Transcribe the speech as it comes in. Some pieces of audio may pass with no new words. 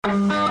This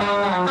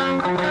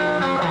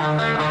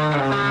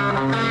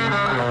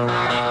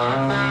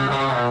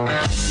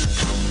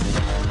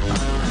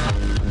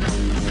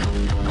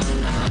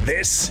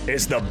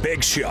is The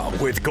Big Show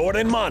with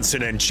Gordon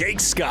Monson and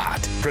Jake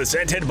Scott,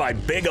 presented by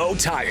Big O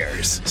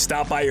Tires.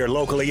 Stop by your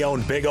locally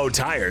owned Big O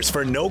Tires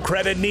for no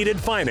credit needed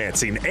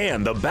financing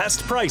and the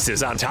best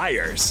prices on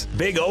tires.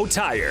 Big O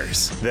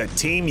Tires, the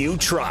team you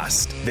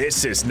trust.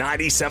 This is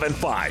 97.5,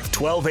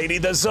 1280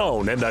 The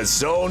Zone and The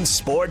Zone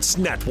Sports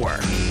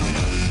Network.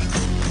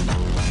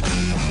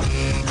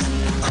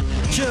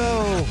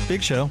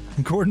 Big Show.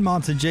 Gordon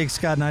Monson, Jake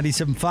Scott,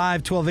 97.5,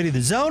 1280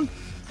 The Zone.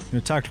 I'm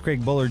going to talk to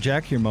Craig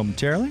Bolerjack here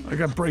momentarily. I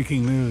got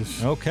breaking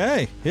news.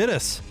 Okay, hit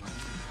us.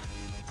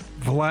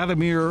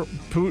 Vladimir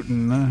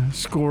Putin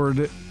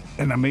scored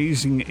an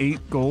amazing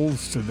 8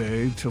 goals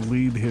today to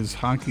lead his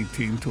hockey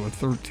team to a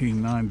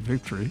 13-9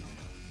 victory.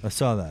 I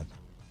saw that.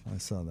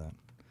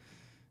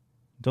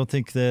 Don't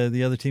think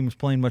the other team was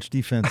playing much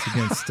defense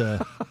against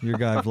your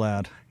guy,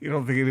 Vlad. You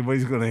don't think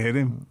anybody's going to hit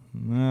him?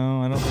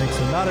 No, I don't think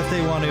so. Not if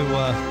they want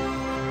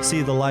to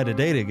see the light of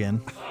day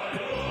again.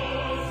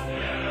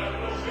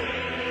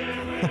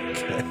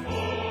 Okay.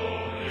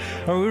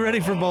 Are we ready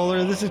for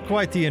Bowler? This is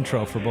quite the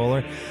intro for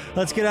Bowler.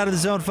 Let's get out of the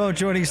zone phone.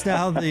 Joining us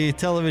now, the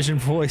television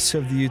voice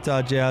of the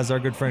Utah Jazz, our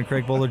good friend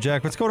Craig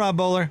Bolerjack. What's going on,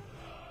 Bowler?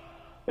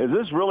 Is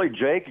this really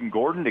Jake and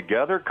Gordon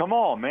together? Come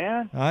on,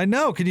 man. I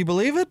know. Can you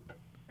believe it?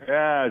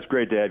 Yeah, it's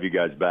great to have you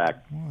guys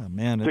back. Oh,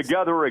 man.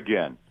 Together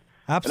again.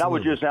 Absolutely. And I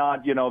was just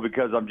out,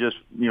 because I'm just,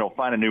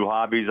 finding new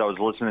hobbies. I was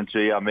listening to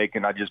you. I'm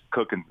baking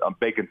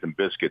some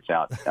biscuits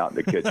out in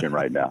the kitchen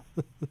right now.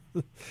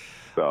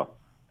 So.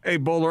 Hey,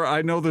 Bowler,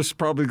 I know this is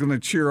probably going to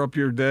cheer up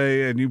your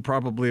day, and you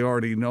probably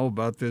already know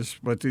about this,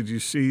 but did you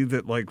see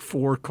that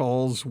 4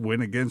 calls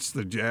went against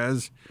the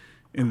Jazz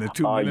in the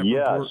 2-minute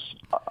report? Yes.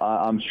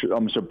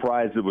 I'm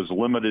surprised it was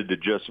limited to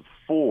just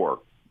 4,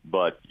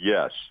 but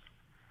yes.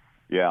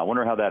 Yeah, I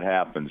wonder how that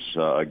happens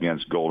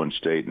against Golden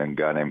State and a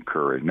guy named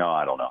Curry. No,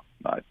 I don't know.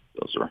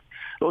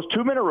 Those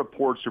 2-minute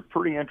reports are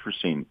pretty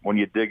interesting when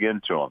you dig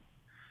into them.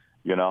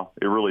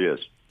 It really is.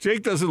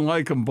 Jake doesn't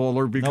like him,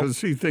 Bowler,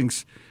 because he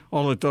thinks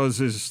all it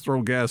does is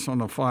throw gas on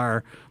the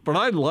fire. But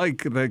I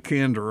like that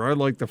candor. I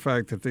like the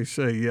fact that they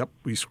say, "Yep,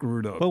 we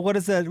screwed up." But what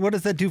does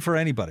that do for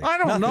anybody? I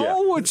don't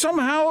know. It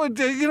somehow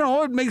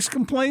it makes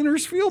complainner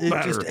feel better.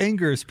 It just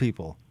angers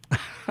people.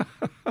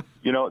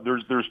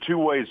 There's 2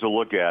 ways to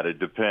look at it.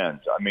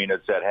 Depends. I mean,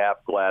 it's that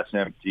half glass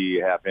empty,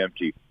 half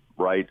empty,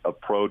 right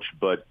approach.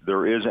 But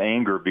there is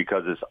anger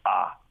because it's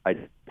I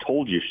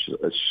told you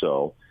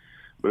so.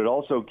 But it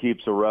also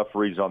keeps the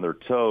referees on their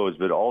toes.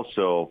 But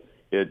also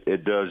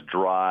it does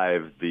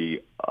drive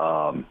the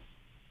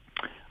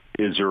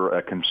is there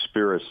a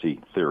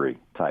conspiracy theory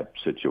type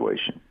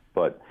situation.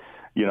 But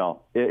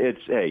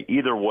it's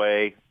either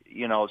way.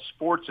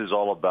 Sports is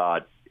all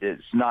about.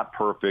 It's not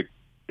perfect.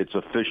 It's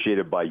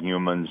officiated by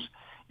humans.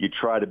 You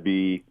try to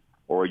be,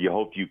 or you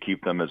hope you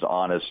keep them as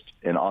honest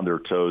and on their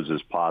toes as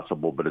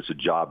possible, but it's a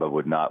job I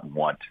would not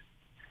want.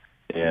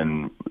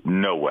 In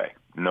no way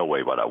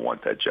would I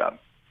want that job.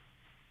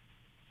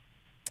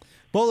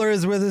 Bowler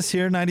is with us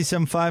here,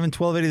 97.5 and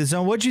 1280 The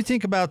Zone. What did you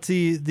think about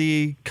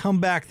the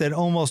comeback that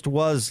almost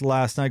was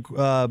last night,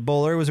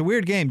 Bowler? It was a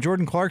weird game.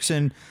 Jordan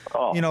Clarkson,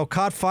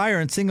 caught fire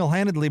and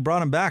single-handedly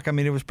brought him back. I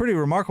mean, it was pretty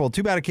remarkable.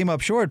 Too bad it came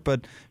up short,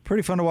 but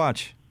pretty fun to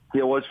watch.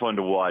 Yeah, it was fun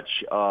to watch.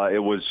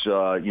 It was,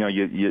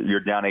 you're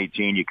down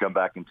 18, you come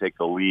back and take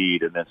the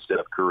lead, and then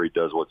Steph Curry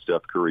does what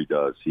Steph Curry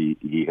does.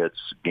 He hits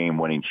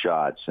game-winning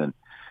shots, and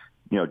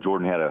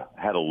Jordan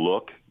had a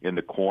look in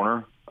the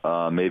corner,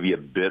 maybe a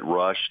bit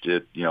rushed.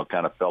 It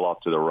kind of fell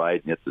off to the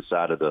right and hit the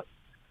side of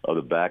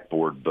the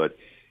backboard. But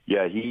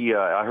yeah,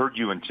 I heard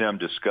you and Tim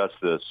discuss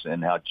this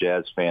and how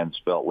Jazz fans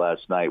felt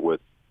last night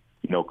with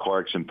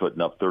Clarkson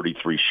putting up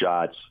 33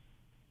 shots.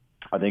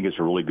 I think it's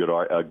a really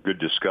good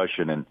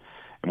discussion and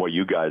what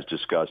you guys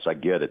discussed, I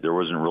get it. There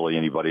wasn't really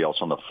anybody else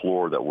on the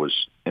floor that was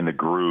in the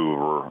groove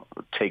or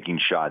taking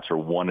shots or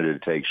wanted to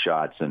take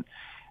shots. And,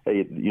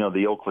 hey,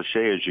 the old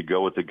cliche is you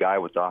go with the guy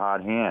with the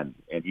hot hand,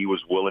 and he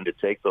was willing to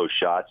take those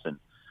shots and,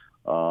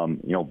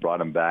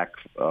 brought him back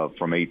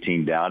from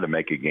 18 down to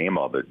make a game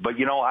of it. But,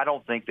 I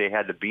don't think they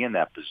had to be in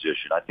that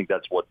position. I think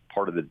that's what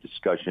part of the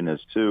discussion is,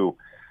 too.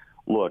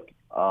 Look,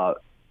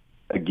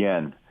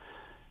 again,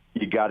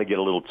 you got to get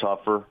a little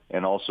tougher,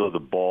 and also the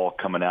ball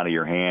coming out of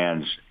your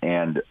hands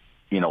and,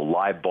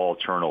 live ball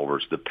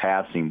turnovers, the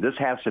passing. This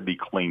has to be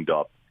cleaned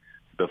up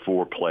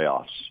before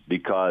playoffs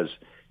because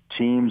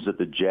teams that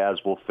the Jazz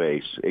will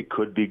face, it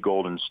could be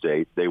Golden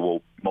State. They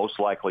will most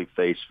likely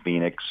face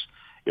Phoenix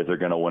if they're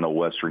going to win a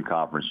Western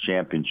Conference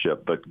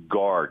championship. But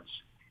guards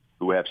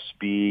who have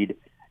speed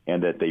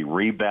and that they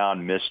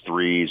rebound, miss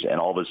threes, and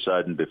all of a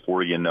sudden,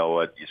 before you know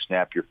it, you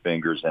snap your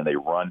fingers and they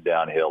run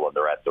downhill and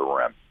they're at the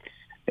rim.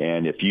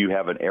 And if you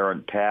have an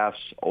errant pass,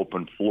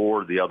 open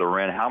floor, the other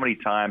end, how many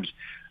times,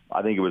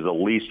 I think it was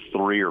at least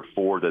 3 or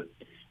 4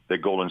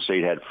 that Golden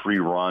State had free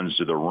runs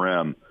to the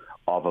rim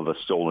off of a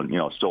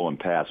stolen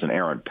pass, an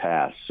errant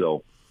pass.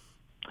 So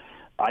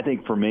I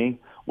think for me,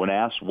 when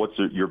asked what's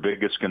your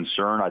biggest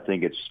concern, I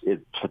think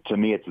to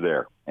me it's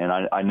there. And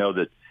I know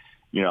that,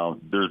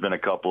 there's been a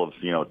couple of,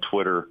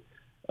 Twitter,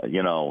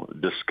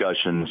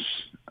 discussions,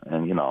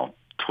 and,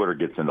 Twitter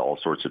gets into all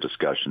sorts of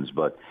discussions,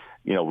 but,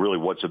 really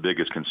what's the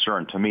biggest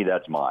concern? To me,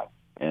 that's mine.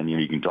 And,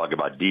 you can talk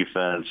about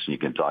defense. You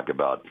can talk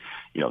about,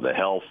 the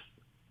health,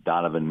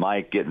 Donovan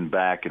Mike getting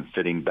back and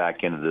fitting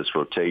back into this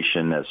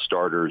rotation as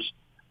starters.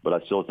 But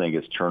I still think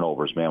it's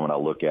turnovers, man. When I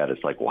look at it,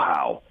 it's like,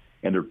 wow.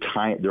 And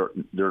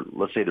they're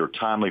let's say they're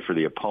timely for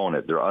the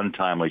opponent. They're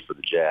untimely for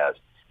the Jazz.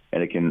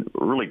 And it can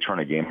really turn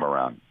a game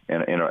around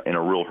in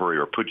a real hurry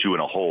or put you in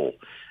a hole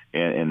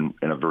in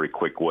a very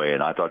quick way.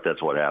 And I thought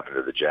that's what happened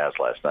to the Jazz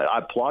last night. I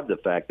applaud the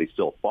fact they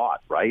still fought,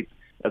 right?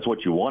 That's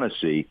what you want to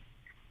see.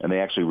 And they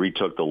actually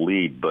retook the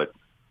lead. But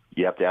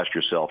you have to ask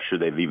yourself, should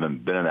they've even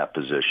been in that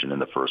position in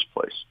the first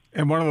place?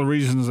 And one of the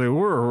reasons they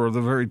were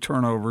the very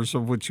turnovers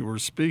of which you were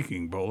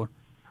speaking, Bowler.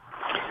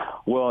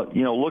 Well,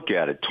 look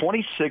at it.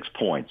 26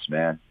 points,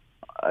 man.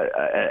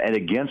 And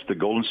against the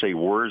Golden State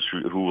Warriors,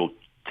 who will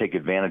take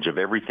advantage of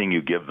everything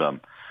you give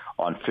them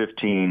on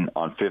 15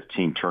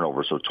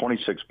 turnovers. So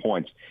 26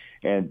 points.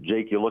 And,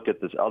 Jake, you look at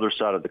this other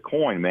side of the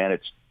coin, man,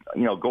 it's,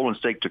 Golden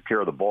State took care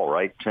of the ball,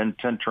 right? 10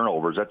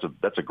 turnovers,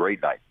 that's a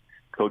great night.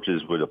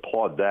 Coaches would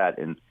applaud that,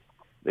 and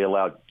they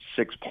allowed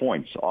 6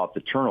 points off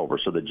the turnover.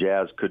 So the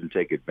Jazz couldn't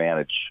take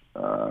advantage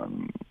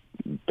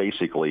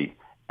basically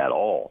at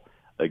all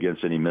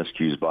against any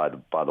miscues by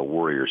the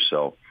Warriors.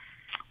 So,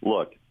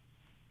 look,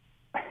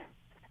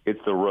 it's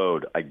the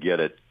road. I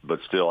get it. But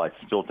I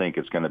still think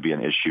it's going to be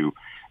an issue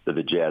that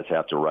the Jazz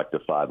have to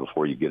rectify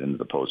before you get into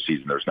the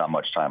postseason. There's not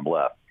much time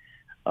left.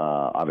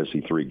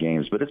 Obviously 3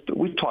 games. But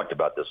we've talked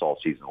about this all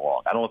season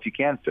long. I don't know if you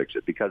can fix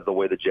it because of the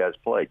way the Jazz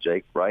play,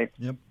 Jake, right?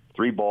 Yep.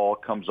 3 ball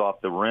comes off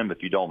the rim.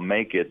 If you don't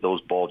make it,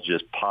 those balls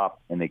just pop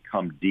and they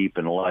come deep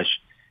unless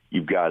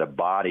you've got a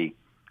body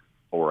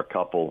or a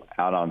couple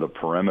out on the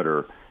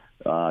perimeter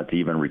to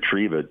even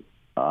retrieve it.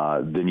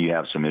 Then you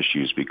have some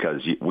issues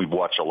because we've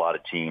watched a lot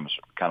of teams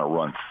kind of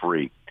run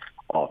free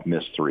off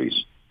missed threes.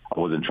 I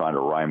wasn't trying to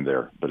rhyme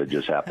there, but it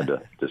just happened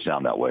to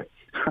sound that way.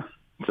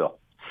 So.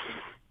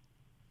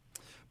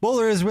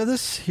 Bowler is with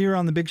us here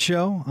on The Big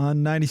Show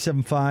on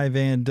 97.5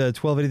 and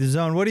 1280 The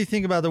Zone. What do you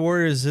think about the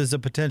Warriors as a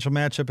potential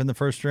matchup in the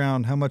first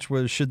round? How much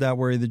should that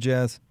worry the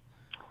Jazz?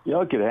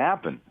 It could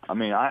happen. I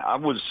mean, I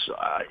was,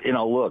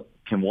 look,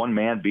 can one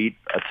man beat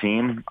a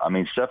team? I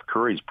mean, Steph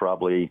Curry's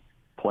probably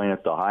playing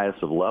at the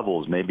highest of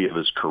levels maybe of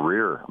his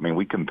career. I mean,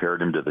 we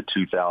compared him to the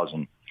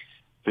 2015-16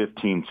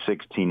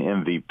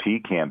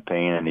 MVP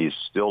campaign, and he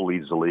still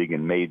leads the league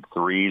in made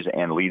threes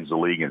and leads the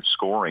league in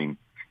scoring.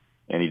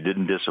 And he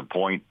didn't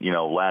disappoint,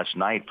 last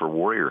night for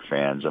Warrior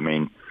fans. I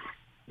mean,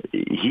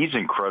 he's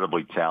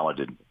incredibly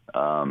talented.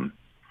 I'm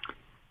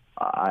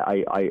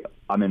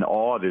in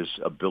awe of his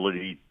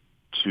ability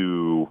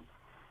to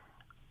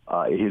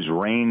his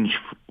range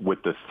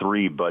with the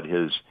three, but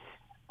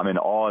I'm in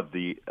awe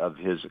of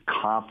his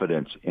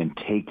confidence in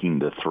taking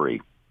the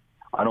three.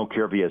 I don't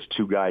care if he has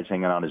 2 guys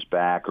hanging on his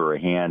back or a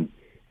hand,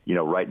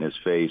 right in his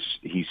face.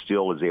 He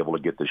still is able to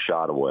get the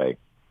shot away,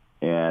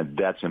 and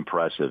that's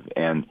impressive.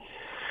 And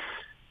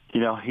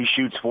he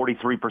shoots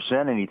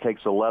 43% and he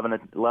takes 11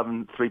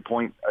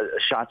 3-point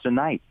shots a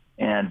night,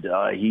 and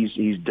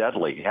he's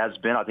deadly. He has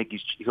been. I think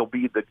he'll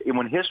be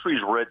when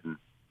history's written.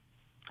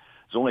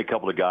 There's only a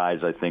couple of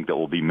guys I think that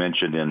will be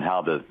mentioned in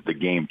how the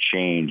game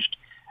changed.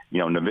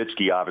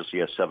 Nowitzki obviously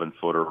has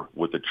 7-footer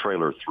with the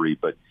trailer 3,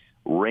 but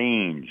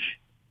range.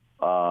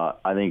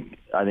 I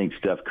think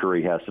Steph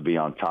Curry has to be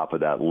on top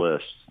of that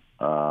list.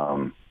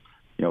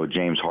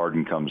 James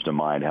Harden comes to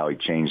mind, how he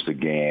changed the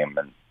game.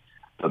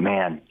 But,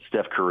 man,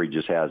 Steph Curry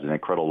just has an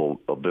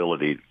incredible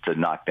ability to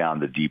knock down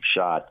the deep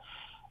shot.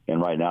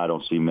 And right now I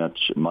don't see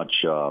much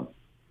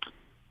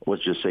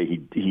let's just say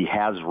he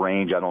has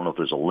range. I don't know if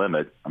there's a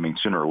limit. I mean,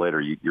 sooner or later,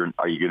 are you going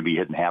to be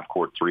hitting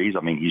half-court threes?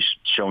 I mean, he's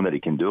shown that he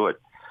can do it.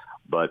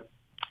 But,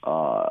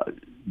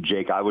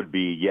 Jake, that would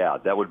be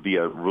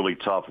a really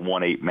tough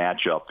 1-8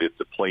 matchup if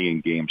the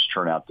play-in games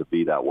turn out to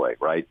be that way,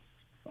 right?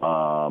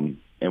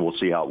 And we'll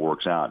see how it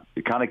works out.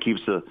 It kind of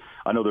keeps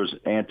I know there's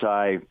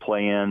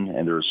anti-play-in,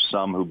 and there's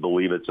some who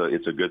believe it's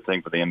a good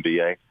thing for the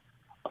NBA.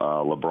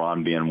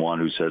 LeBron being one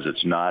who says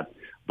it's not.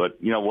 But,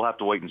 we'll have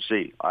to wait and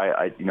see.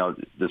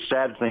 The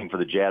sad thing for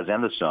the Jazz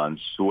and the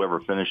Suns, whoever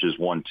finishes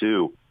 1-2,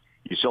 you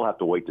still have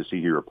to wait to see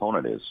who your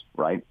opponent is,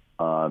 right?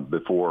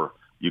 Before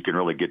you can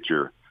really get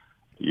your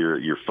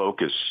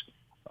focus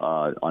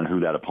on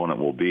who that opponent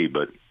will be.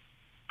 But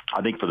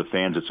I think for the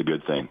fans, it's a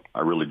good thing. I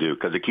really do,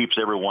 because it keeps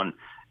everyone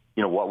 –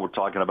 what we're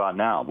talking about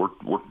now.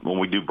 When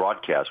we do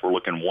broadcasts, we're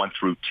looking 1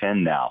 through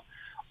 10 now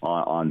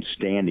on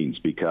standings,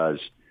 because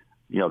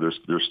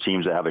there's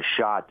teams that have a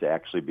shot to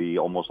actually be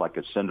almost like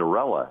a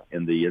Cinderella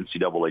in the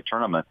NCAA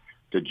tournament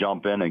to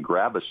jump in and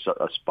grab a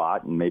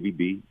spot and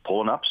maybe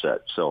pull an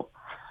upset. So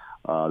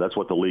that's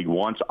what the league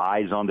wants: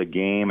 eyes on the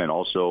game, and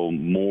also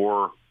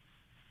more,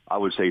 I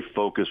would say,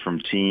 focus from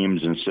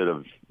teams instead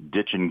of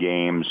ditching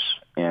games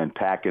and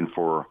packing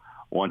for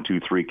 1,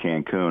 2, 3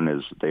 Cancun,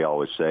 as they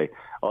always say.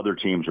 Other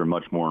teams are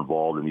much more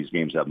involved, and these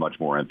games have much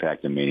more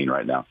impact and meaning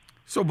right now.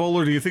 So,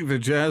 Bowler, do you think the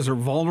Jazz are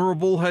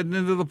vulnerable heading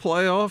into the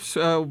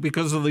playoffs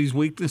because of these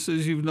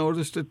weaknesses you've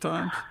noticed at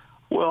times?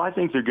 Well, I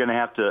think they're going to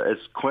have to, as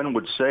Quinn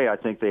would say, I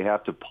think they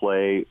have to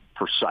play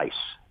precise.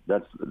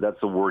 That's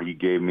the word he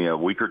gave me a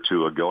week or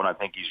two ago, and I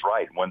think he's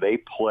right. When they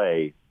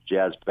play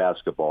Jazz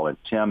basketball, and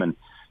Tim and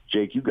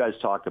Jake, you guys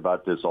talk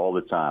about this all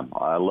the time.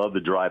 I love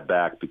the drive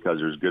back because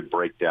there's good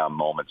breakdown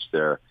moments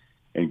there.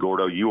 And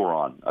Gordo, you were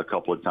on a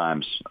couple of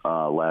times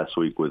last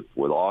week with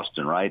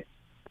Austin, right?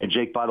 And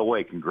Jake, by the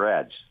way,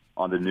 congrats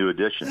on the new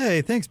addition.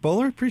 Hey, thanks,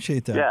 Bowler.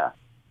 Appreciate that. Yeah.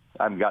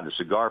 I haven't gotten a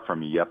cigar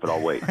from you yet, but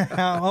I'll wait.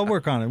 I'll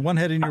work on it. One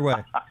head in your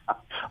way.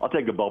 I'll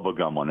take a bubble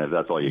gum one if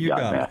that's all you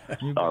got,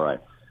 man. All right.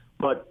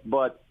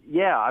 But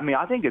yeah, I mean,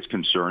 I think it's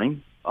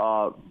concerning.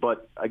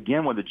 But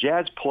again, when the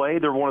Jazz play,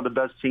 they're one of the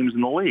best teams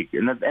in the league,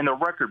 and the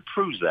record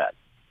proves that.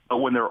 But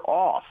when they're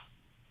off,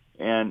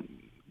 and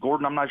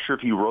Gordon, I'm not sure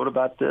if you wrote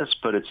about this,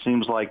 but it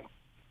seems like,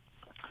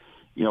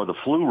 the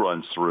flu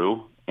runs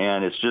through,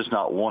 and it's just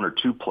not one or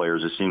two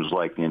players. It seems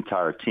like the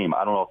entire team.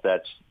 I don't know if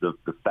that's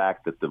the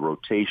fact that the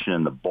rotation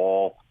and the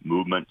ball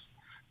movement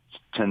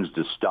tends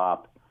to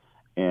stop,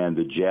 and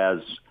the Jazz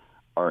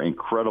are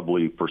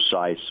incredibly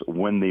precise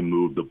when they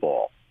move the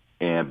ball.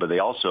 But they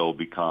also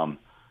become,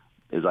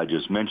 as I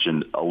just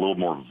mentioned, a little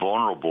more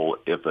vulnerable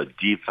if a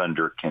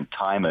defender can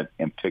time it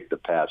and pick the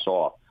pass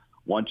off.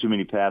 One too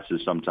many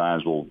passes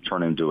sometimes will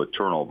turn into a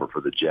turnover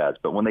for the Jazz.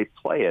 But when they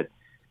play it,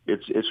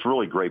 it's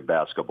really great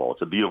basketball.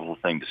 It's a beautiful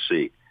thing to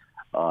see.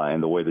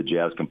 And the way the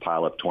Jazz can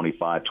pile up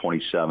 25,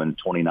 27,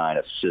 29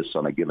 assists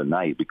on a given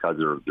night because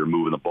they're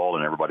moving the ball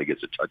and everybody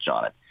gets a touch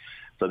on it.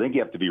 So I think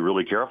you have to be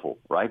really careful,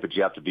 right? But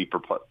you have to be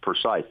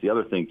precise. The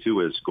other thing,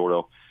 too, is,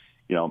 Gordo,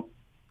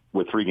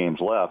 with 3 games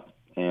left,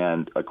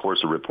 and, of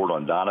course, the report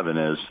on Donovan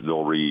is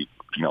they'll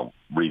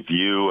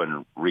review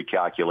and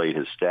recalculate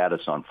his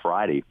status on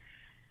Friday.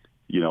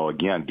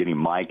 Again, getting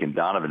Mike and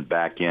Donovan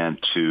back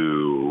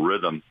into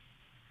rhythm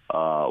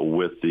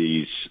with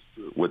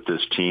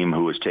this team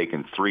who has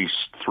taken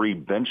three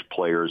bench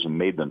players and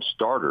made them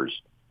starters.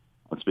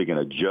 I'm speaking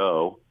of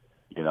Joe,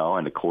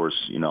 and of course,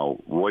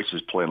 Royce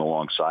is playing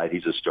alongside.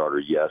 He's a starter,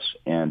 yes,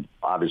 and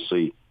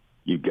obviously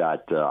you've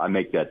got I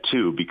make that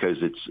too because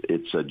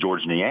it's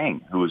George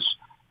Niang who is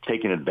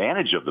taking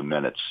advantage of the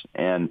minutes,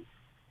 and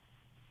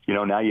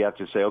now you have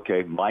to say,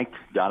 okay, Mike,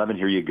 Donovan,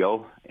 here you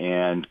go,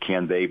 and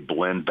can they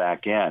blend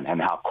back in, and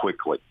how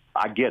quickly?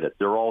 I get it.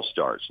 They're all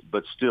stars.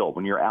 But still,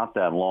 when you're out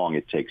that long,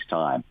 it takes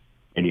time.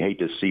 And you hate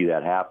to see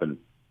that happen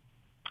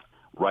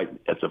right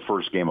at the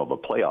first game of a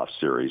playoff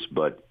series.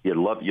 But you'd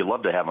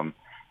love to have them,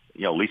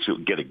 at least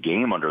get a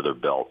game under their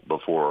belt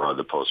before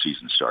the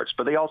postseason starts.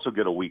 But they also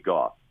get a week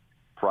off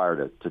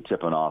prior to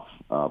tipping off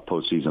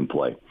postseason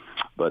play.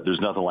 But there's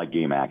nothing like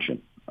game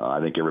action.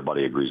 I think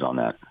everybody agrees on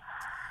that.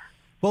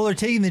 Well, they're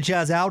taking the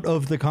Jazz out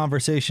of the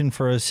conversation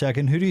for a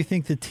second. Who do you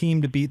think the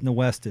team to beat in the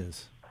West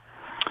is?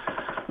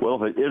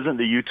 Well, if it isn't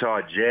the Utah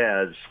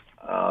Jazz,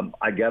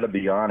 I got to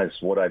be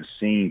honest, what I've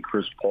seen,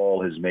 Chris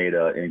Paul has made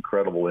an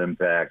incredible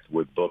impact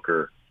with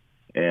Booker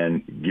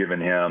and given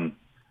him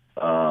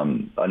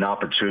an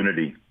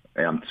opportunity,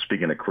 and I'm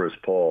speaking of Chris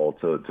Paul,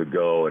 to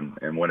go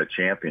and win a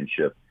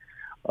championship.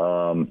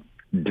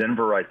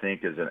 Denver, I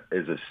think,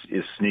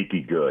 is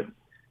sneaky good.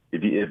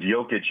 If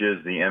Jokic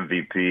is the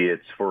MVP,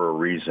 it's for a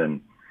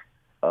reason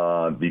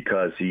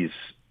because he's,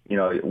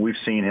 we've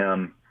seen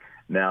him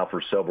now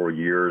for several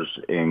years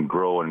and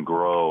grow,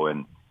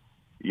 and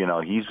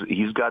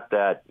he's got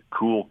that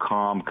cool,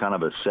 calm kind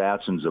of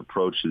assassin's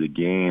approach to the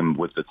game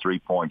with the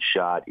three-point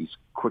shot. He's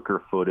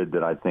quicker footed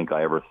than I think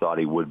I ever thought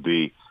he would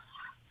be,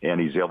 and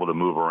he's able to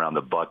move around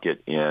the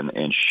bucket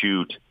and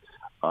shoot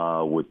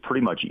with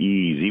pretty much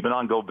ease, even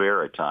on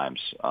Gobert at times.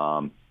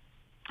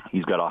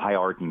 He's got a high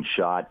arcing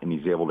shot, and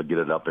he's able to get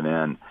it up and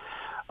in.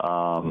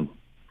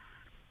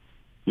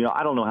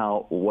 I don't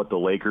know what the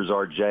Lakers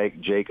are, Jake.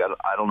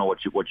 I don't know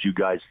what you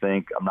guys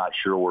think. I'm not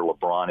sure where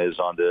LeBron is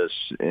on this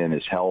and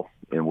his health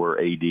and where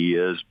AD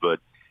is. But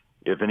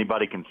if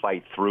anybody can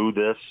fight through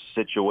this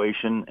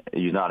situation,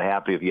 he's not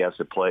happy if he has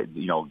to play.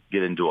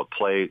 Get into a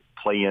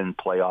play-in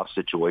playoff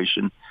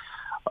situation.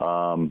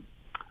 But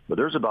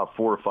there's about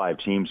 4 or 5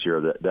 teams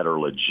here that are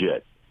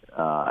legit,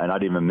 and I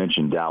didn't even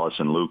mention Dallas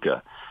and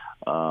Luka.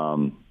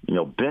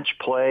 Bench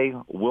play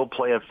will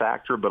play a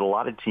factor, but a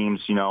lot of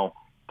teams,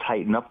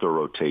 tighten up their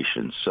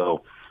rotations.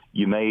 So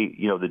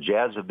the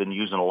Jazz have been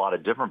using a lot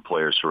of different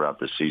players throughout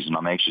the season.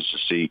 I'm anxious to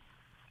see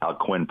how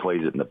Quinn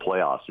plays it in the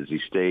playoffs. As he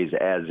stays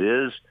as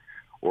is,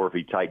 or if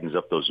he tightens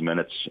up those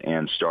minutes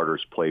and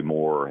starters play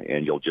more,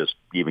 and you'll just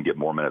even get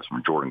more minutes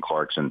from Jordan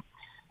Clarkson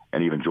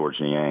and even George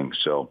Niang.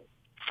 So,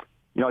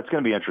 it's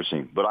going to be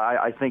interesting. But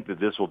I think that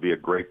this will be a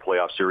great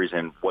playoff series,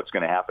 and what's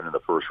going to happen in the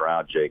first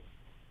round, Jake,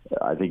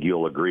 I think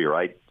you'll agree,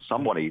 right?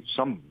 Some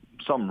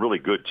really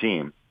good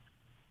team,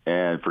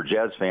 and for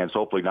Jazz fans,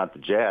 hopefully not the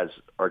Jazz,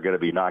 are going to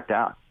be knocked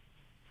out,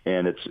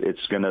 and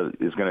it's going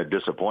to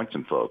disappoint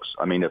some folks.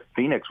 I mean, if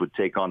Phoenix would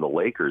take on the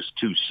Lakers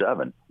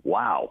 2-7,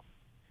 wow,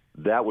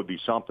 that would be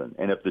something.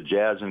 And if the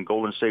Jazz and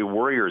Golden State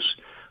Warriors,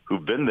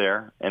 who've been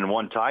there and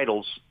won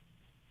titles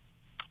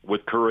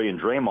with Curry and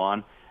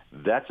Draymond,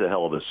 that's a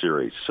hell of a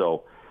series.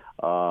 So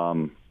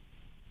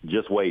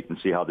just wait and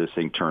see how this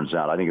thing turns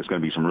out. I think it's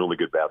going to be some really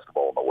good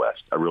basketball in the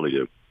West. I really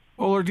do.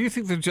 Well, or do you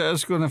think the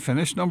Jazz are going to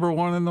finish number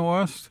one in the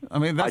West? I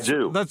mean, I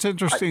do. That's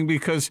interesting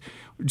because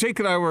Jake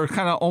and I were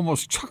kind of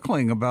almost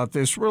chuckling about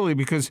this, really,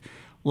 because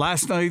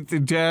last night the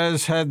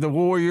Jazz had the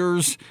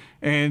Warriors,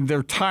 and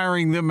they're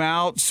tiring them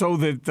out so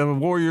that the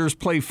Warriors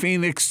play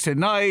Phoenix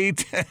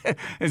tonight,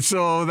 and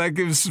so that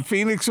gives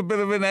Phoenix a bit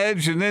of an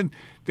edge. And then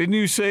didn't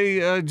you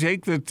say,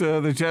 Jake, that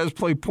the Jazz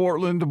play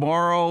Portland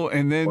tomorrow,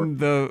 and then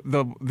the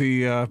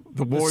Warriors,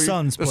 the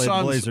Suns play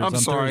the Blazers on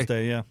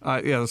Thursday? Yeah,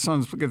 the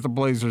Suns get the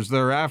Blazers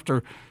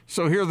thereafter.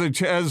 So here the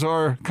Jazz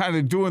are kind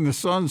of doing the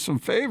Suns some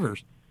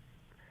favors.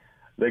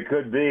 They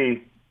could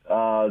be.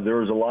 There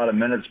was a lot of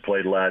minutes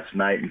played last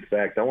night. In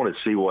fact, I want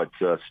to see what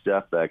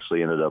Steph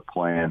actually ended up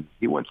playing.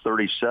 He went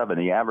 37.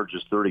 He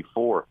averages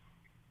 34.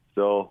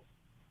 So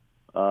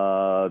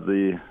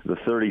the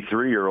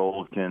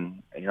 33-year-old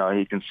can,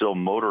 he can still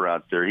motor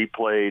out there. He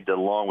played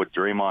along with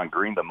Draymond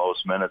Green the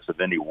most minutes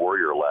of any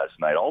Warrior last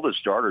night. All the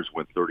starters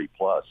went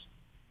 30-plus,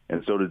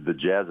 and so did the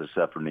Jazz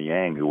except for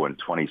Niang, who went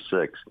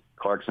 26.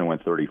 Clarkson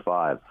went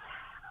 35.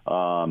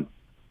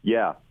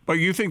 Yeah. But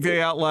you think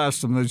they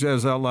outlast them, the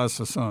Jazz outlast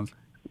the Suns?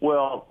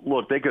 Well,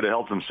 look, they could have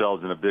helped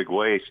themselves in a big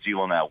way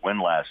stealing that win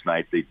last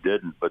night. They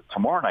didn't. But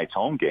tomorrow night's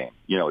home game,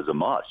 is a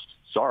must.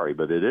 Sorry,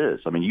 but it is.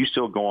 I mean, you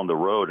still go on the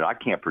road, and I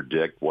can't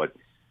predict what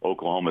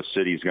Oklahoma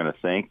City is going to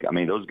think. I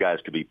mean, those guys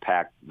could be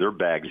packed. Their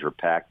bags are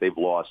packed. They've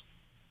lost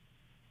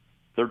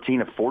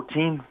 13 of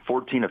 14,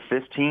 14 of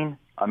 15.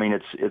 I mean,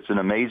 it's an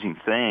amazing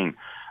thing.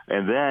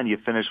 And then you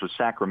finish with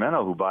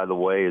Sacramento, who, by the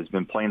way, has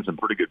been playing some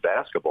pretty good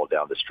basketball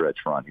down the stretch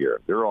front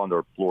here. They're on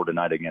their floor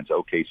tonight against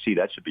OKC.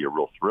 That should be a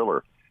real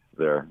thriller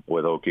there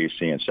with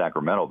OKC and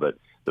Sacramento. But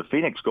the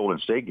Phoenix Golden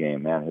State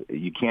game, man,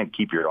 you can't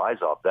keep your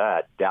eyes off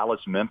that. Dallas,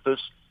 Memphis,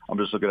 I'm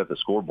just looking at the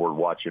scoreboard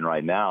watching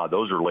right now.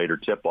 Those are later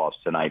tip-offs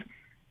tonight.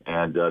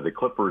 And the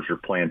Clippers are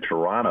playing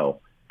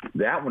Toronto.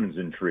 That one's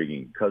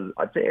intriguing because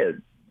I tell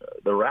you,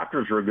 the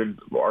Raptors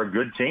are a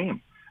good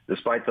team,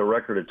 despite the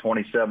record of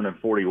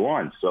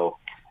 27-41. So,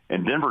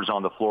 and Denver's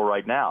on the floor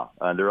right now.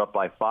 They're up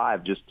by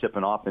 5, just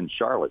tipping off in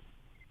Charlotte.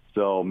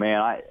 So,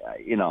 man,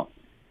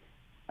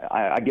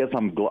 I guess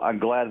I'm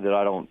glad that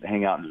I don't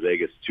hang out in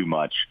Vegas too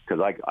much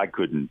because I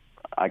couldn't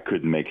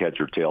make heads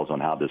or tails on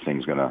how this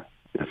thing's gonna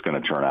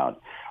turn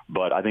out.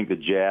 But I think the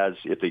Jazz,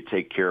 if they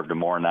take care of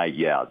tomorrow night,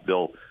 yeah,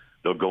 they'll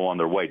go on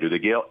their way. Do they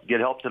get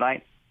help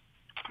tonight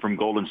from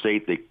Golden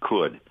State? They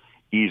could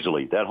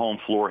easily. That home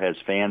floor has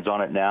fans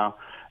on it now,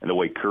 and the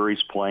way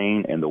Curry's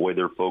playing and the way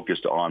they're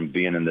focused on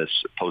being in this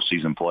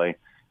postseason play,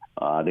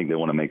 I think they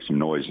want to make some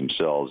noise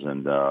themselves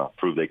and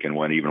prove they can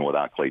win even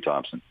without Klay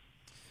Thompson.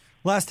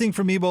 Last thing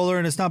for me, Bowler,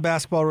 and it's not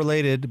basketball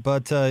related,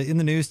 but in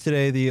the news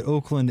today, the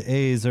Oakland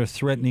A's are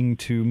threatening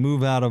to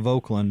move out of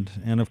Oakland,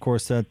 and of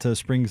course that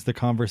springs the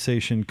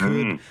conversation.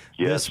 Could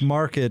this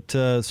market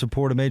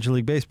support a Major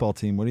League Baseball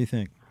team? What do you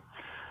think?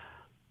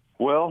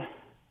 Well,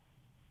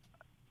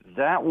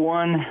 that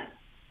one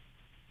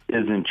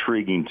is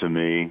intriguing to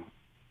me.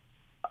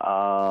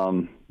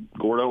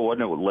 Gordo,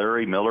 wasn't it what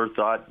Larry Miller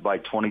thought by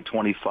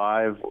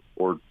 2025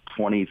 or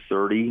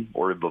 2030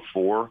 or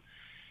before?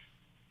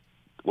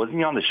 Wasn't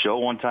he on the show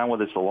one time with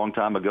us a long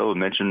time ago and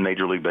mentioned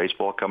Major League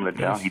Baseball coming to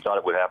town? Yes. He thought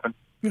it would happen?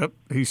 Yep,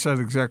 he said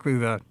exactly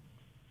that.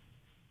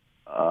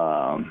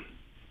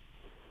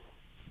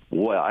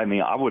 Well, I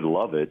mean, I would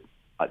love it.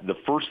 The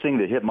first thing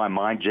that hit my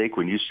mind, Jake,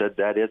 when you said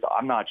that is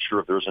I'm not sure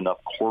if there's enough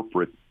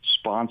corporate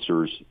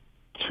sponsors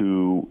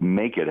to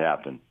make it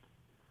happen.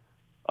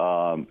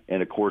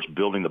 And, of course,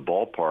 building the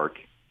ballpark.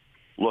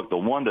 Look, the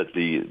one that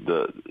the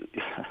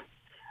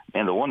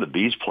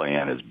Bees play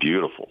in is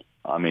beautiful.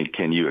 I mean,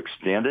 can you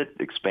expand it?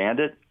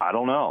 I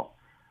don't know.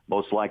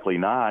 Most likely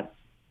not.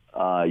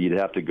 You'd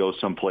have to go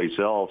someplace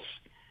else.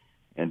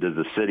 And does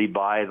the city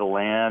buy the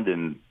land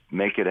and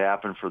make it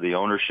happen for the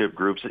ownership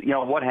groups?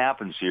 What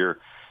happens here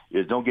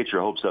is don't get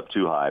your hopes up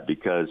too high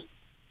because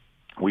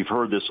we've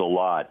heard this a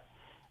lot.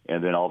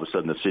 And then all of a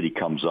sudden the city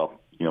comes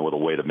up, with a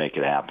way to make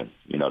it happen,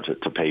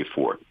 to pay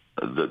for it.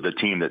 The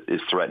team that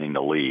is threatening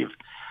to leave.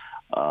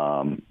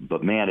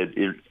 But, man,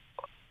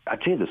 I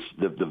tell you,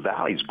 the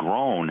Valley's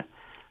grown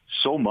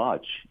so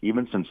much,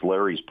 even since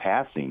Larry's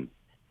passing,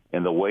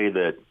 and the way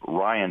that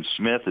Ryan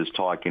Smith is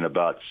talking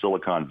about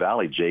Silicon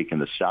Valley, Jake, in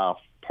the south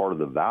part of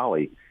the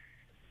valley.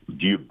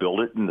 Do you build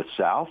it in the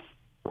south,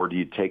 or do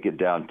you take it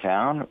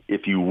downtown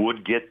if you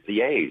would get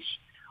the A's?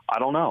 I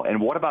don't know.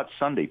 And what about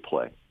Sunday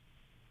play?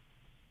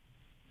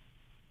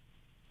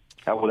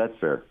 How would that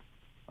fare?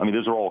 I mean,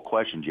 those are all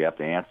questions you have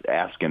to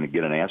ask and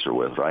get an answer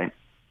with, right?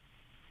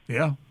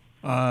 Yeah.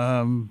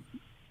 I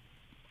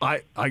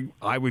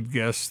would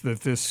guess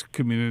that this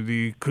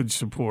community could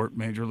support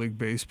Major League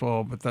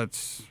Baseball, but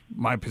that's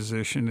my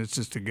position. It's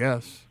just a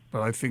guess.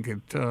 But I think it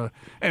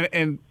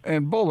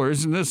and Bowler,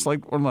 isn't this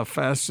like one of the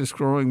fastest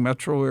growing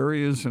metro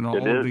areas in all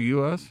of the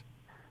U.S.?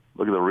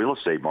 Look at the real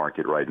estate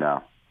market right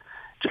now.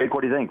 Jake,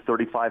 what do you think?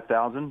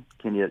 35,000?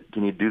 Can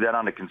you do that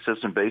on a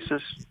consistent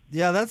basis?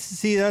 Yeah,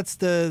 that's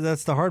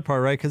the hard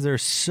part, right? Because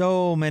there's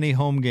so many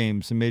home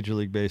games in Major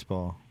League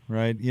Baseball,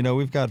 right?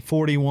 We've got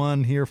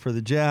 41 here for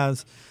the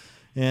Jazz,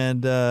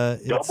 and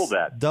double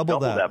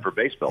that for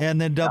baseball, and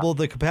then double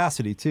the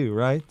capacity too,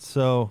 right?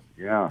 So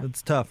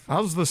it's tough.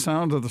 How's the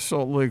sound of the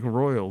Salt Lake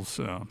Royals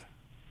sound?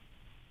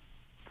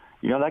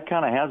 That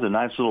kind of has a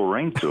nice little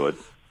ring to it.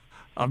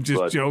 I'm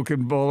just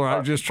joking, Bowler.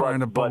 I'm just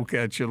trying to poke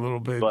at you a little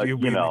bit. But, the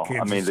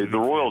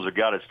Royals have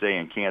got to stay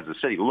in Kansas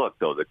City. Look,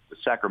 though, the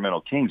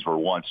Sacramento Kings were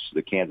once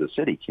the Kansas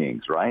City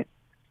Kings, right?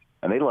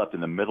 And they left in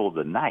the middle of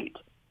the night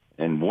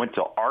and went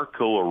to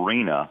Arco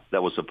Arena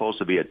that was supposed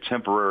to be a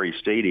temporary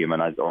stadium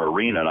or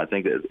arena, and I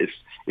think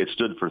it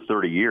stood for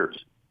 30 years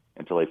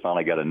until they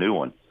finally got a new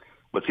one.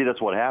 But, see,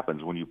 that's what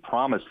happens. When you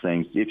promise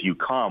things, if you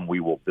come, we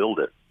will build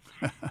it.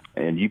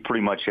 And you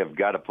pretty much have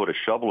got to put a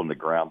shovel in the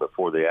ground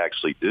before they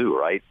actually do,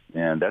 right?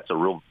 And it's a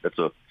real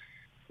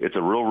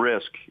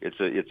risk. It's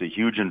a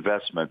huge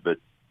investment. But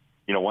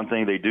one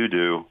thing they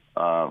do.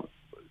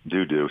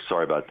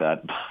 Sorry about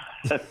that.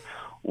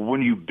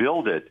 When you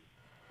build it,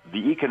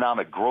 the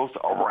economic growth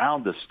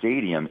around the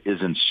stadium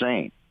is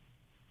insane.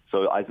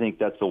 So I think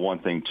that's the one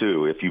thing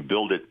too. If you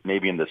build it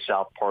maybe in the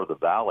south part of the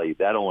valley,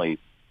 that only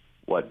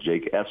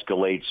Jake,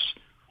 escalates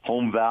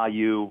home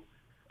value,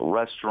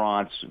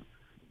 restaurants,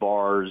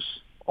 bars,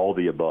 all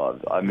the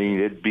above. I mean,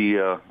 it'd be.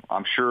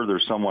 I'm sure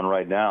there's someone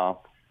right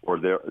now, or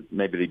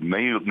maybe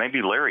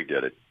Larry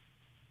did it,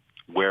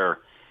 where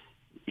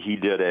he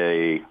did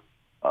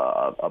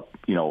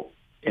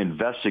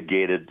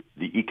investigated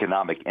the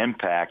economic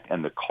impact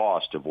and the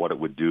cost of what it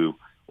would do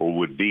or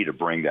would be to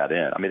bring that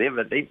in. I mean,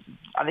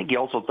 I think he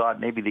also thought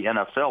maybe the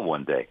NFL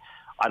one day.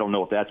 I don't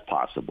know if that's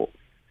possible,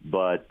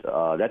 but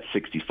that's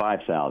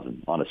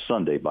 65,000 on a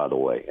Sunday, by the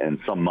way, and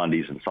some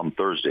Mondays and some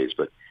Thursdays,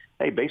 but.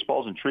 Hey,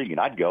 baseball's intriguing.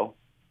 I'd go.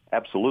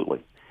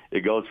 Absolutely.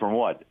 It goes from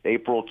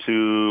April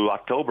to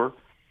October.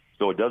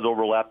 So it does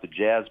overlap the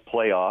Jazz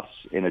playoffs,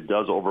 and it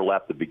does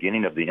overlap the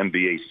beginning of the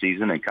NBA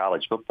season and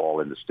college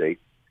football in the state.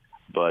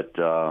 But,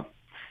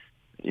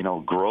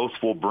 growth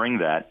will bring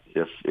that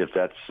if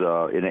that's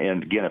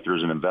and again, if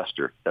there's an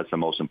investor, that's the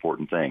most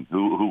important thing.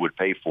 Who would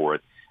pay for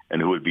it,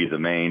 and who would be the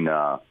main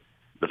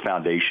the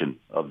foundation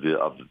of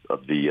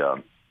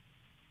the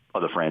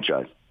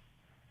franchise?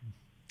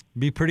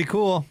 Be pretty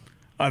cool.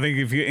 I think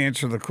if you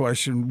answer the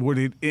question, would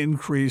it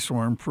increase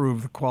or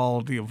improve the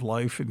quality of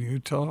life in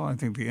Utah? I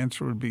think the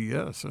answer would be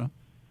yes. Huh?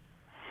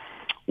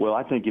 Well,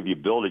 I think if you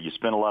build it, you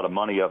spend a lot of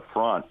money up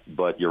front,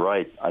 but you're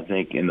right. I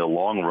think in the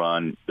long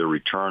run, the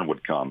return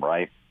would come,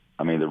 right?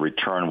 I mean, the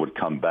return would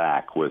come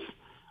back with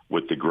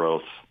the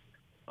growth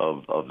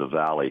of the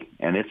valley.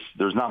 And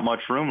there's not much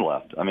room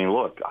left. I mean,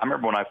 look, I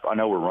remember I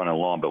know we're running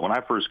long, but when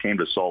I first came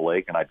to Salt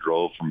Lake and I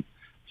drove from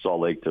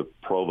Salt Lake to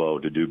Provo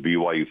to do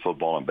BYU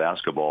football and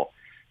basketball,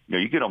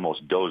 you could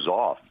almost doze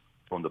off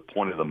from the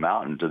point of the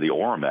mountain to the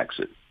Orem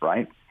exit,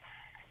 right?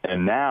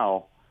 And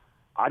now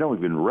I don't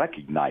even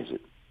recognize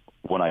it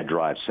when I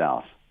drive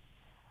south.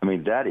 I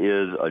mean, that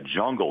is a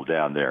jungle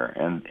down there,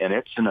 and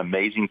it's an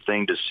amazing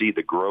thing to see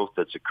the growth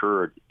that's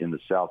occurred in the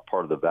south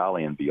part of the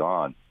valley and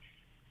beyond.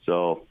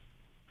 So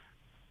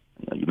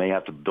you may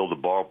have to build a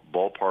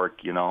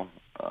ballpark,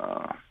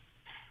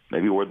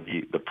 maybe where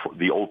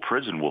the old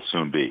prison will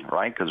soon be,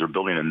 right? Because they're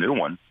building a new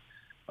one.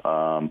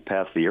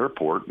 Past the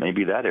airport,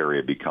 maybe that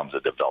area becomes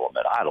a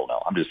development. I don't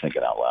know. I'm just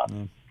thinking out loud.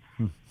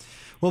 Mm-hmm.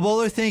 Well,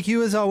 Bowler, thank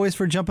you as always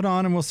for jumping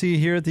on, and we'll see you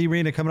here at the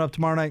arena coming up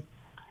tomorrow night.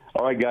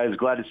 All right, guys.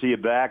 Glad to see you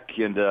back,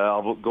 and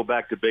I'll go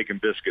back to bacon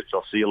biscuits.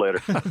 I'll see you later.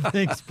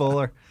 Thanks,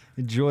 Bowler.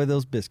 Enjoy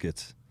those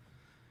biscuits.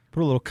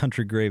 Put a little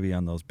country gravy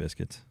on those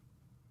biscuits.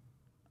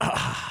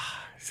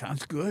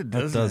 Sounds good,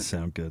 doesn't it? That does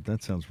sound good.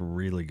 That sounds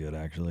really good,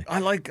 actually. I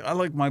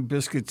like my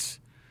biscuits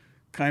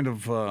kind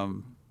of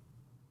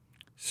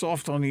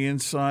soft on the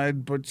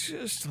inside, but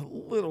just a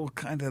little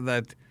kind of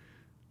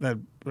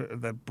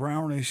that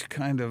brownish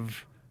kind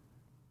of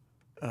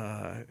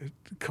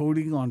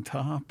coating on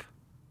top,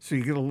 so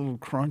you get a little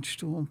crunch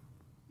to them,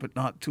 but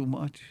not too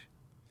much.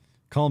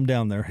 Calm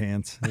down there,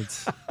 Hans.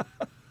 It's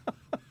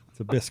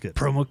a biscuit.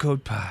 Promo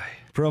code PIE.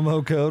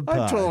 Promo code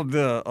PIE. I told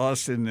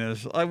Austin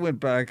this. I went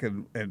back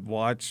and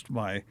watched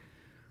my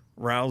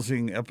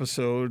rousing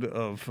episode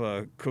of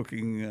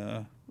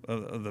cooking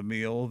the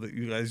meal that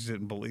you guys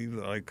didn't believe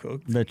that I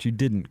cooked. That you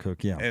didn't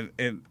cook, yeah.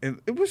 And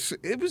it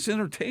was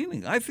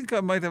entertaining. I think I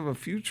might have a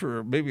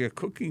future, maybe a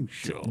cooking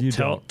show.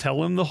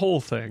 Tell him the whole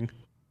thing.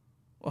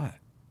 What?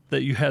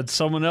 That you had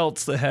someone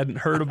else that hadn't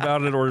heard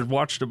about it or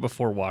watched it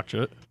before watch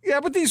it. Yeah,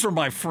 but these are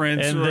my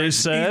friends and who they are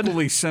said,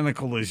 equally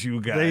cynical as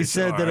you guys. They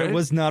said that it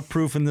was not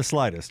proof in the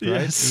slightest, right?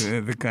 Yes. Yeah,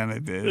 they kind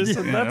of did.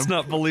 That's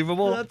not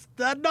believable. That's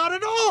not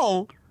at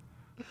all.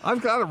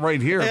 I've got it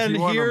right here. And if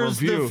you want here's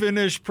a review. the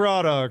finished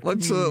product.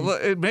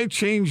 It may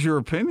change your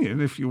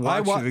opinion if you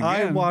watch it again.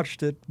 I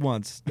watched it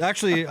once.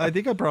 Actually, I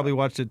think I probably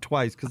watched it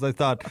twice because I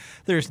thought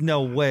there's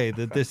no way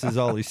that this is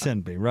all he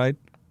sent me, right?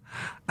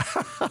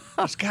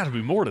 There's got to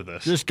be more to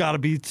this. There's got to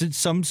be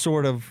some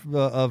sort of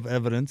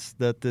evidence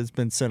that has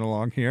been sent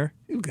along here.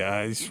 You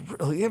guys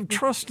really have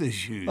trust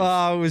issues.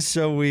 Oh, it was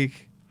so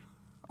weak.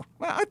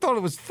 Well, I thought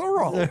it was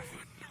thorough.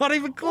 Not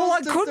even close Well,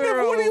 I to couldn't have.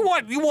 thorough. What do you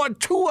want? You want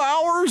 2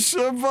 hours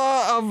of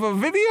a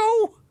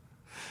video?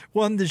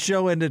 One, the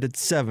show ended at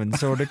 7,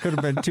 so it could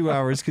have been 2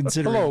 hours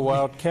considering. Hello,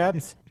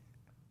 Wildcats.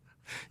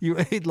 You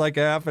ate like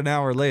a half an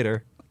hour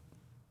later.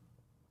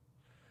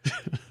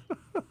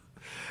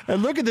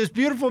 And look at this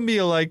beautiful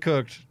meal I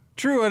cooked.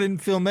 True, I didn't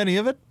film any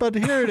of it, but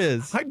here it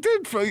is. I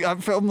did. I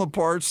filmed the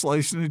part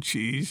slicing the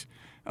cheese.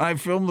 I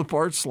filmed the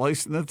part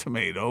slicing the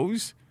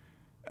tomatoes.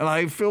 And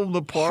I filmed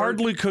the part.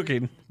 Hardly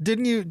cooking.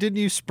 Didn't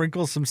you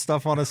sprinkle some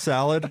stuff on a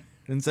salad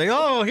and say,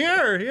 "Oh,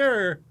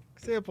 here,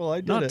 example, I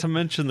did Not it." to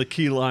mention the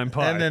key lime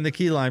pie. And then the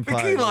key lime The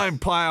pie. key lime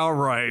pie, all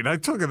right. I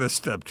took it a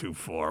step too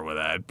far with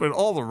that. But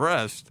all the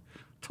rest,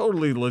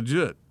 totally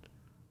legit.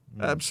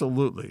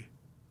 Absolutely.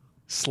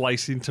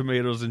 Slicing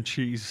tomatoes and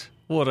cheese.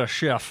 What a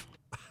chef.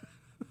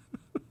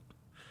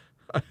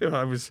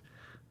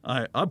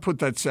 I put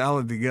that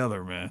salad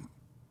together, man.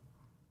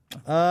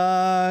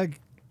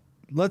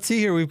 Let's see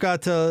here. We've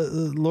got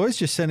Lois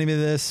just sending me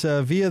this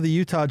via the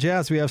Utah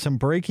Jazz. We have some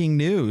breaking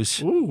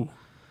news. Ooh.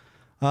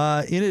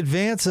 In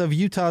advance of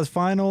Utah's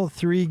final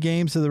 3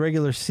 games of the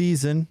regular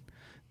season,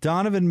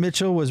 Donovan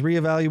Mitchell was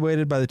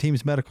reevaluated by the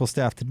team's medical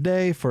staff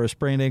today for a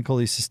sprained ankle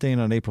he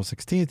sustained on April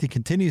 16th. He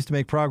continues to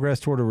make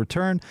progress toward a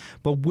return,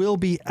 but will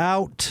be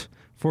out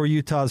for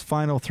Utah's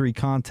final 3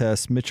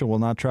 contests. Mitchell will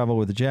not travel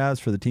with the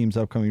Jazz for the team's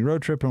upcoming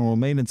road trip and will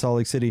remain in Salt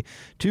Lake City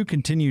to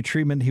continue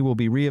treatment. He will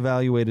be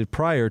reevaluated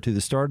prior to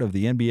the start of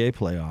the NBA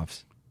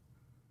playoffs.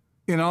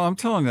 You know, I'm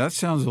telling you, that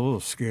sounds a little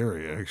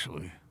scary,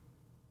 actually.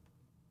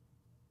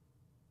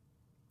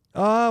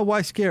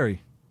 Why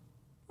scary?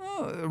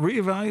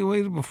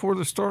 Reevaluated before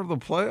the start of the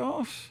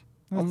playoffs?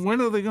 And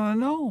when are they going to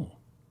know?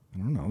 I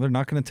don't know. They're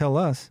not going to tell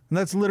us. And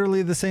that's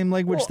literally the same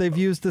language they've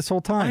used this whole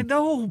time. I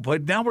know,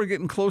 but now we're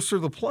getting closer to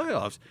the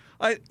playoffs.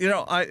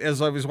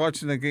 As I was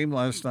watching the game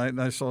last night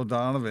and I saw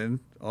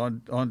Donovan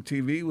on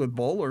TV with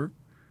Bowler,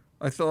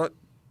 I thought,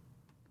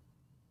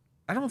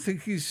 I don't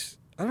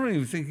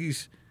even think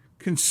he's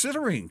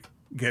considering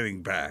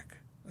getting back.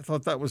 I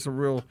thought that was a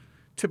real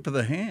tip of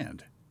the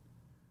hand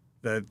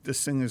that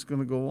this thing is going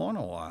to go on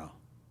a while.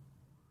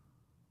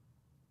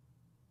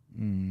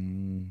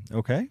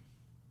 Okay.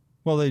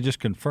 Well, they just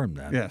confirmed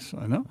that. Yes,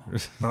 I know.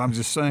 But I'm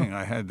just saying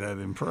I had that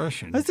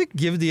impression. I think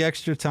give the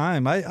extra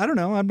time. I don't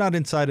know. I'm not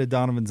inside of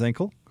Donovan's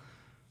ankle.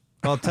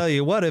 I'll tell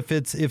you what, if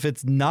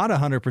it's not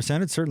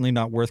 100%, it's certainly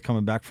not worth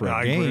coming back for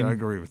a game. I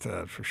agree with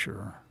that for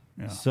sure.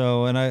 Yeah.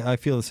 So, and I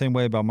feel the same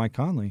way about Mike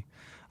Conley.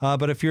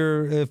 But if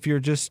you're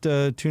just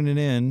tuning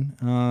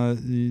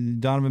in,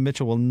 Donovan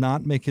Mitchell will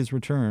not make his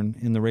return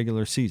in the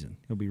regular season.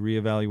 He'll be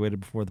reevaluated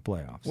before the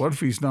playoffs. What if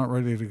he's not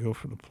ready to go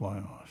for the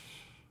playoffs?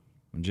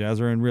 And Jazz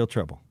are in real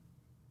trouble.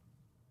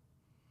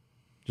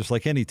 Just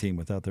like any team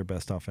without their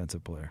best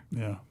offensive player.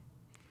 Yeah.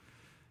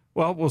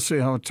 Well, we'll see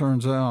how it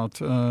turns out.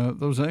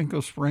 Those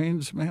ankle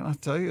sprains, man, I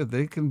tell you,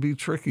 they can be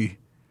tricky.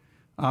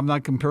 I'm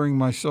not comparing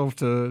myself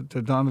to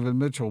Donovan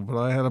Mitchell, but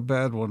I had a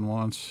bad one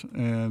once,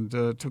 and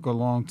it took a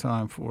long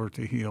time for it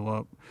to heal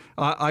up.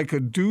 I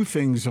could do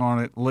things on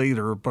it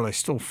later, but I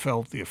still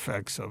felt the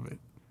effects of it.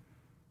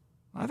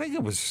 I think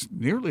it was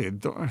nearly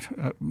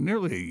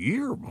a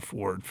year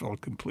before it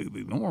felt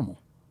completely normal.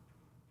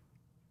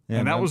 Yeah,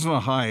 and that wasn't a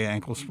high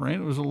ankle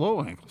sprain; it was a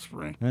low ankle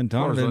sprain. And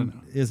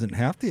Donovan isn't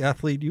half the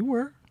athlete you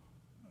were.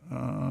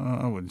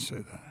 I wouldn't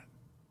say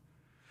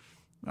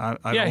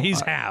that.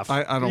 He's half.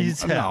 I don't.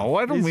 He's no,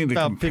 I don't He's mean to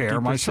about compare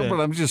 50%. myself, but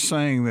I'm just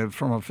saying that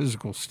from a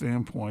physical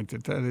standpoint,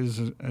 that is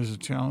a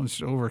challenge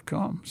to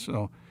overcome.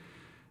 So,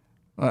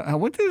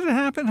 when did it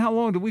happen? How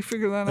long did we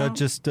figure that out?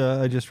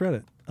 I just read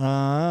it.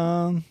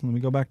 Let me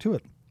go back to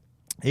it.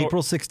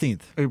 April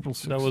 16th. April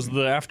 16th. That was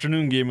the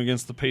afternoon game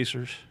against the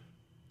Pacers,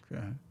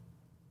 Okay.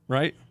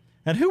 right?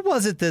 And who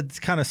was it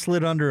that kind of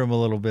slid under him a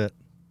little bit?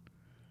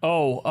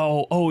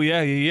 Oh,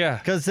 yeah.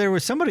 Because there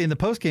was somebody in the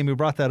postgame who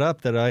brought that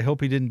up that I hope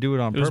he didn't do it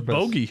on It was purpose.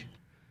 Bogey.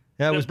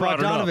 Yeah, it was brought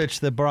it up.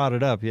 Bogdanovich that brought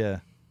it up, yeah.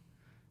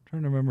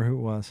 Trying to remember who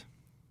it was.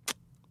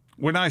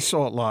 When I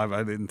saw it live,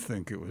 I didn't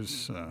think it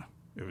was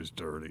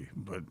dirty,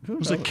 but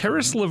Was it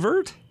Karis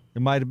LeVert?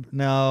 It might have.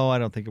 No, I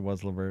don't think it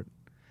was LeVert.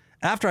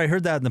 After I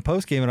heard that in the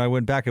postgame and I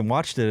went back and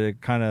watched it,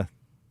 it kind of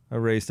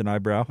raised an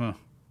eyebrow. Huh.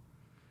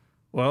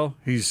 Well,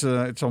 he's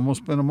it's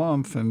almost been a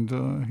month,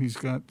 and he's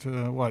got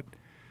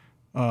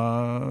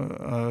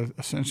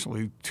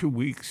essentially 2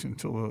 weeks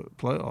until the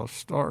playoffs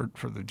start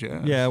for the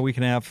Jazz. Yeah, a week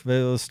and a half.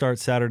 It'll start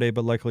Saturday,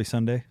 but likely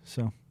Sunday.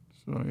 So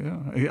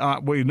yeah,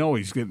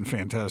 he's getting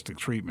fantastic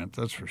treatment.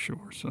 That's for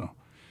sure. So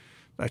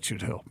that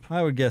should help.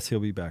 I would guess he'll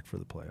be back for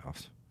the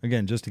playoffs.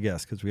 Again, just a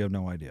guess because we have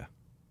no idea.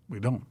 We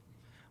don't.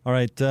 All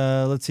right,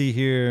 let's see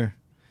here.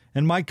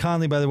 And Mike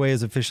Conley, by the way,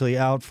 is officially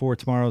out for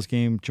tomorrow's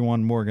game.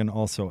 Juwan Morgan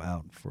also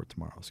out for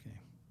tomorrow's game.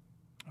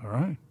 All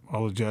right.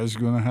 Well, the Jazz are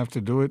going to have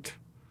to do it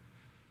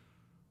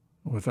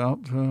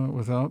without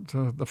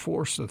the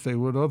force that they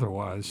would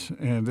otherwise.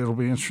 And it'll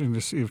be interesting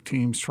to see if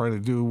teams try to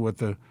do what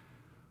the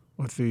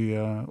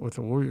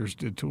Warriors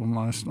did to them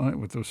last night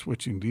with those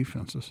switching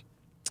defenses.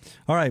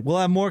 All right, we'll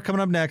have more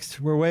coming up next.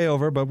 We're way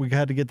over, but we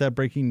had to get that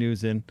breaking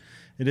news in.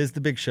 It is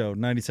The Big Show,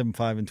 97.5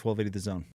 and 1280 The Zone.